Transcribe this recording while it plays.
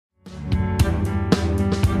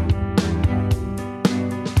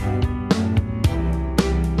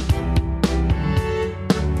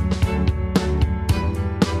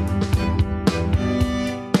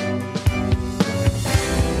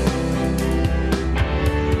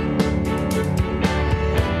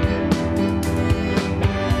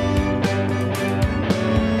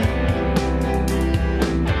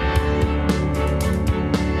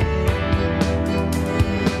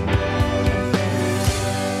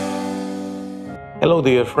Hello,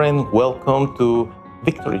 dear friend. Welcome to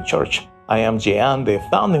Victory Church. I am Jean, the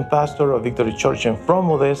founding pastor of Victory Church, and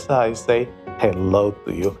from Odessa, I say hello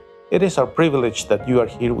to you. It is our privilege that you are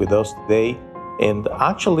here with us today. And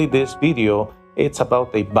actually, this video, it's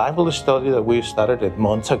about a Bible study that we started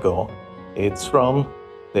months ago. It's from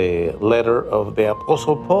the letter of the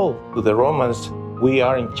Apostle Paul to the Romans. We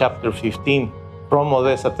are in chapter 15 from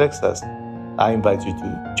Odessa, Texas. I invite you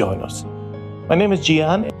to join us. My name is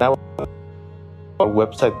Gian, and our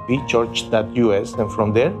website vchurch.us, and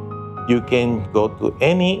from there you can go to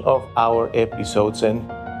any of our episodes and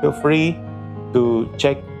feel free to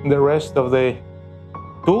check the rest of the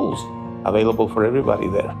tools available for everybody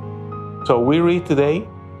there. So we read today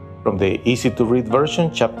from the easy to read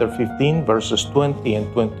version, chapter 15, verses 20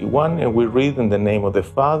 and 21, and we read in the name of the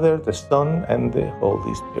Father, the Son, and the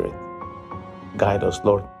Holy Spirit. Guide us,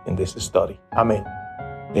 Lord, in this study. Amen.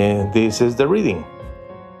 And this is the reading.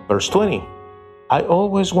 Verse 20. I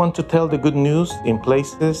always want to tell the good news in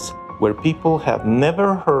places where people have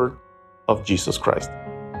never heard of Jesus Christ.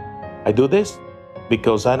 I do this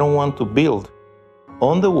because I don't want to build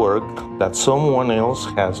on the work that someone else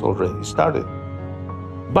has already started.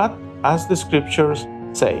 But as the scriptures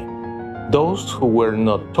say, those who were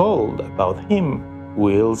not told about him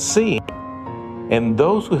will see, and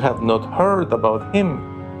those who have not heard about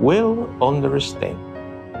him will understand.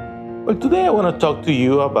 Well, today I want to talk to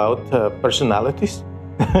you about personalities.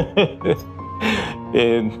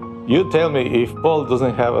 And you tell me if Paul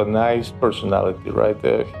doesn't have a nice personality, right?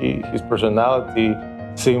 His personality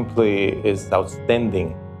simply is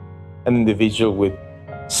outstanding. An individual with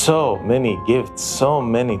so many gifts, so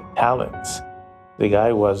many talents. The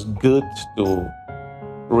guy was good to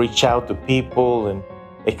reach out to people and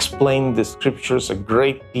explain the scriptures, a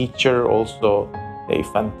great teacher, also a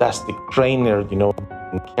fantastic trainer,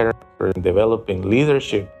 in character and developing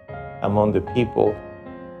leadership among the people.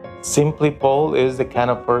 Simply, Paul is the kind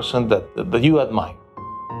of person that you admire.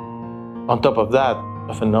 On top of that,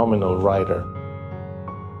 a phenomenal writer.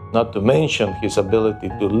 Not to mention his ability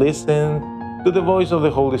to listen to the voice of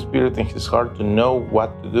the Holy Spirit in his heart, to know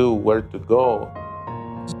what to do, where to go.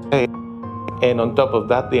 And on top of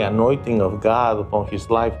that, the anointing of God upon his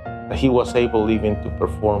life, that he was able even to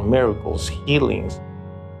perform miracles, healings,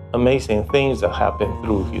 amazing things that happened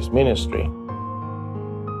through his ministry.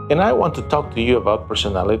 And I want to talk to you about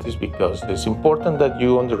personalities because it's important that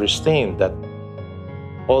you understand that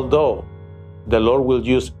although the Lord will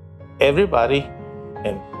use everybody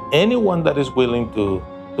and anyone that is willing to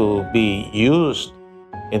be used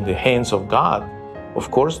in the hands of God,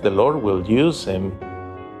 of course, the Lord will use him.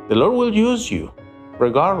 The Lord will use you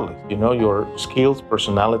regardless, your skills,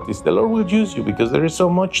 personalities. The Lord will use you because there is so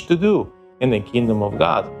much to do in the kingdom of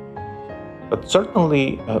God. But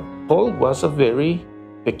certainly, Paul was a very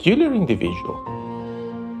peculiar individual.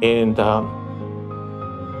 And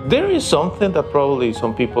there is something that probably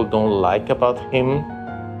some people don't like about him,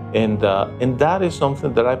 and that is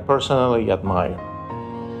something that I personally admire.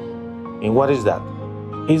 And what is that?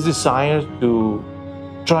 His desire to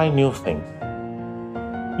try new things.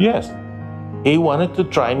 Yes, he wanted to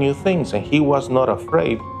try new things, and he was not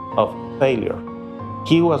afraid of failure.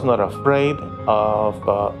 He was not afraid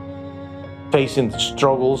of facing the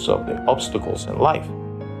struggles of the obstacles in life.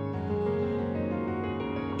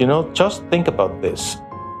 Just think about this.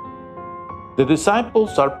 The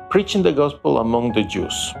disciples are preaching the gospel among the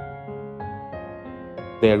Jews.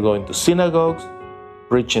 They are going to synagogues,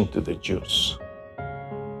 preaching to the Jews.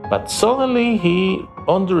 But suddenly he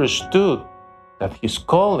understood that his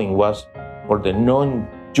calling was for the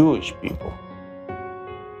non-Jewish people.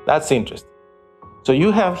 That's interesting. So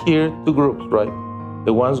you have here two groups, right?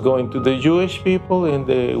 The ones going to the Jewish people and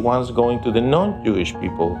the ones going to the non-Jewish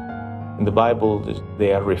people. In the Bible,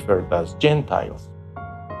 they are referred as Gentiles.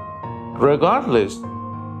 Regardless,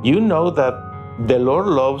 you know that the Lord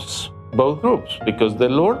loves both groups because the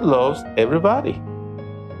Lord loves everybody.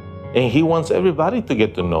 And he wants everybody to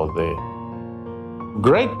get to know the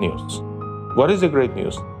great news. What is the great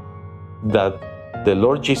news? That the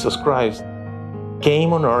Lord Jesus Christ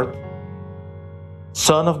came on earth,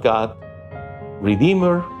 Son of God,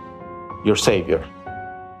 Redeemer, your Savior.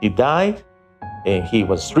 He died and he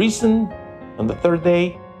was risen on the third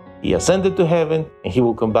day. He ascended to heaven and he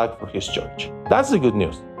will come back for his church. That's the good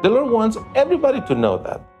news. The Lord wants everybody to know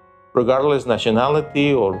that, regardless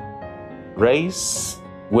nationality or race,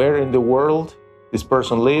 where in the world this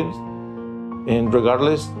person lives, and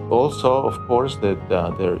regardless also, of course, that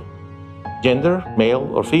their gender, male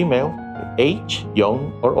or female, age,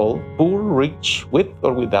 young or old, poor, rich, with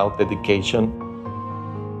or without education,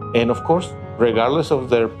 and of course, regardless of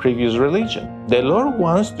their previous religion. The Lord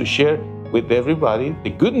wants to share with everybody the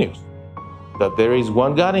good news that there is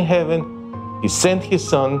one God in heaven. He sent His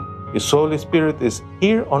Son. His Holy Spirit is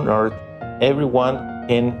here on earth. Everyone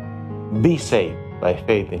can be saved by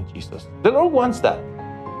faith in Jesus. The Lord wants that.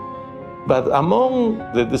 But among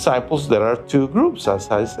the disciples, there are two groups, as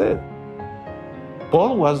I said.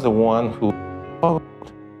 Paul was the one who thought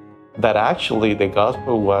that actually the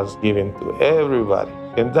gospel was given to everybody.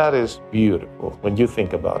 And that is beautiful when you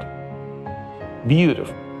think about it.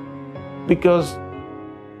 Beautiful. Because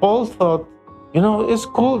Paul thought, it's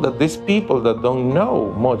cool that these people that don't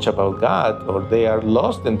know much about God, or they are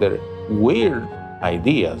lost in their weird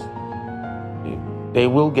ideas, they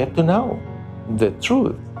will get to know the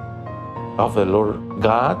truth of the Lord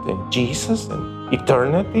God and Jesus and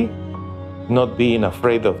eternity, not being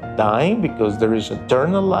afraid of dying because there is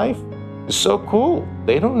eternal life. It's so cool.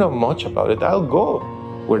 They don't know much about it. I'll go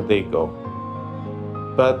where they go.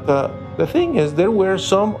 But the thing is, there were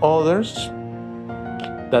some others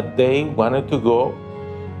that they wanted to go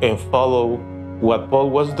and follow what Paul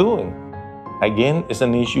was doing. Again, it's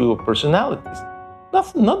an issue of personalities.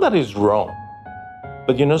 Not that it's wrong,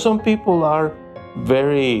 but some people are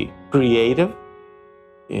very creative.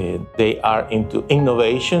 They are into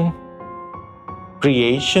innovation,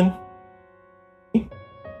 creation,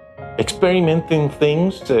 experimenting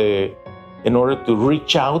things in order to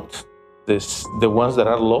reach out the ones that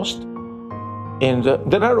are lost. And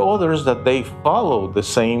there are others that they follow the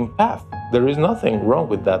same path. There is nothing wrong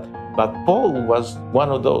with that. But Paul was one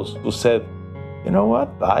of those who said, you know what?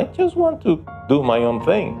 I just want to do my own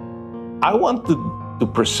thing. I want to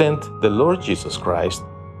present the Lord Jesus Christ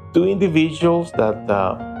to individuals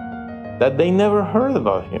that they never heard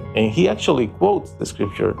about Him. And he actually quotes the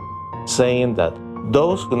scripture saying that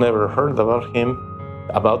those who never heard about Him,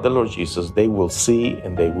 about the Lord Jesus, they will see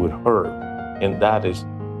and they will hear. And that is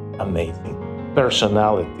amazing.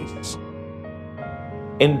 Personalities.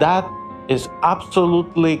 And that is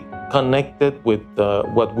absolutely connected with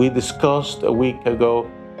what we discussed a week ago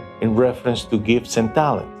in reference to gifts and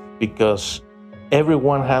talents, because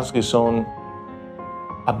everyone has his own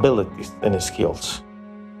abilities and skills.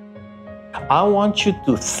 I want you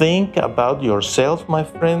to think about yourself, my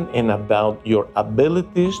friend, and about your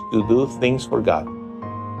abilities to do things for God.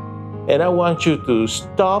 And I want you to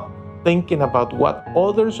stop thinking about what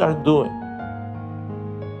others are doing.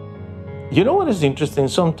 You know what is interesting?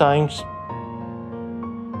 Sometimes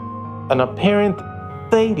an apparent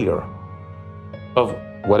failure of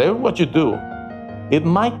what you do, it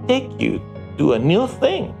might take you to a new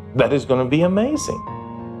thing that is going to be amazing.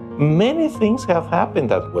 Many things have happened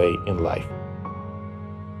that way in life.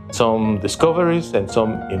 Some discoveries and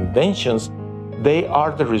some inventions, they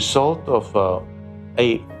are the result of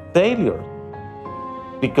a failure,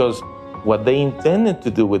 because what they intended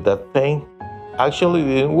to do with that thing actually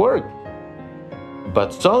didn't work.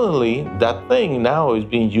 But suddenly, that thing now is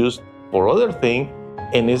being used for other things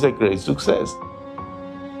and is a great success.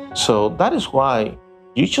 So that is why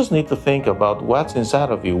you just need to think about what's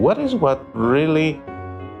inside of you. What is what really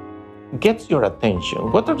gets your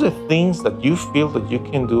attention? What are the things that you feel that you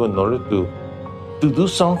can do in order to do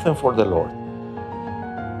something for the Lord?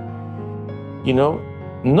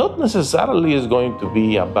 Not necessarily is going to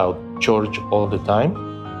be about church all the time.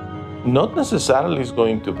 Not necessarily is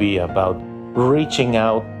going to be about reaching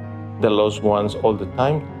out the lost ones all the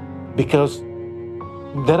time, because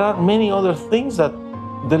there are many other things that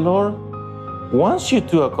the Lord wants you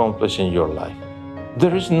to accomplish in your life.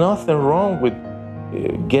 There is nothing wrong with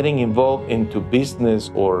getting involved into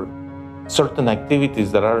business or certain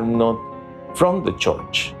activities that are not from the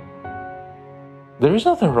church. There is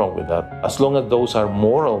nothing wrong with that, as long as those are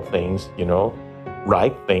moral things,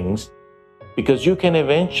 right things, because you can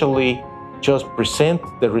eventually just present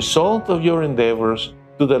the result of your endeavors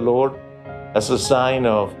to the Lord as a sign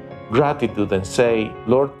of gratitude and say,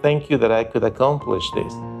 Lord, thank you that I could accomplish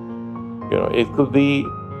this. It could be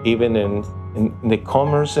even in the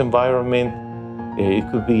commerce environment, it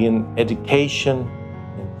could be in education,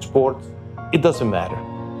 in sports, it doesn't matter.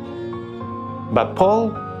 But Paul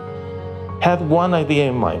had one idea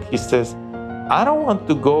in mind. He says, I don't want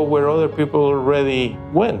to go where other people already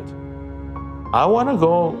went. I want to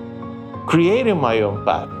go creating my own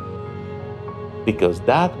path, because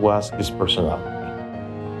that was his personality.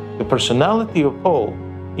 The personality of Paul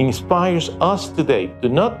inspires us today to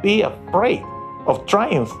not be afraid of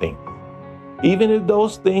trying things, even if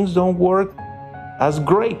those things don't work as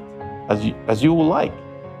great as you would like.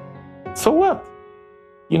 So what?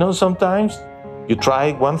 Sometimes you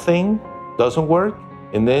try one thing, doesn't work,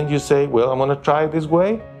 and then you say, well, I'm going to try this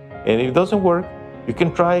way, and if it doesn't work, you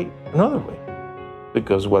can try another way.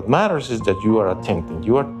 Because what matters is that you are attempting,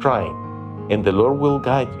 you are trying. and the Lord will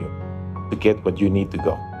guide you to get what you need to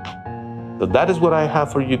go. So that is what I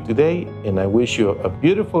have for you today, and I wish you a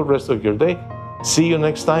beautiful rest of your day. See you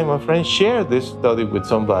next time, my friends. Share this study with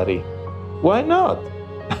somebody. Why not?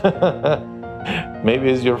 Maybe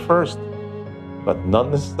it's your first, but not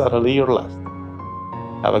necessarily your last.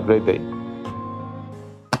 Have a great day.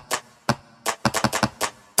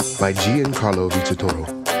 By Giancarlo Vitatoro.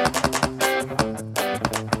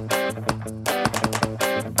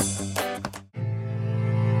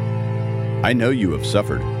 I know you have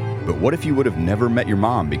suffered, but what if you would have never met your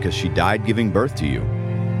mom because she died giving birth to you?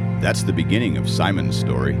 That's the beginning of Simon's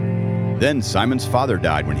story. Then Simon's father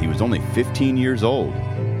died when he was only 15 years old.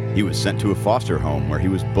 He was sent to a foster home where he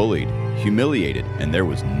was bullied, humiliated, and there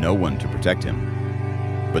was no one to protect him.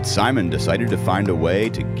 But Simon decided to find a way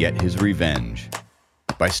to get his revenge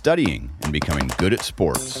by studying and becoming good at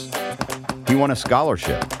sports. He won a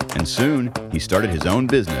scholarship, and soon he started his own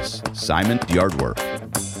business, Simon's Yardwork.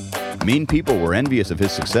 Mean people were envious of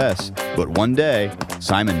his success, but one day,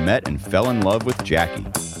 Simon met and fell in love with Jackie.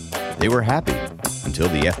 They were happy until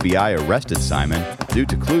the FBI arrested Simon due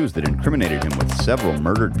to clues that incriminated him with several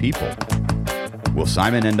murdered people. Will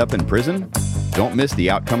Simon end up in prison? Don't miss the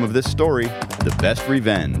outcome of this story, The Best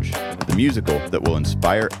Revenge, the musical that will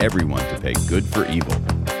inspire everyone to pay good for evil.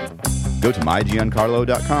 Go to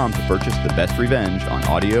mygiancarlo.com to purchase The Best Revenge on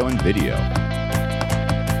audio and video.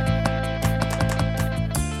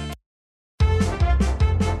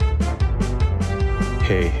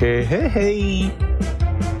 Hey, hey, hey, hey.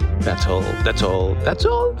 That's all,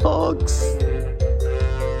 folks.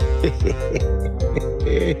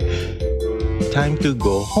 Time to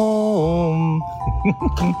go home.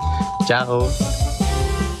 Ciao.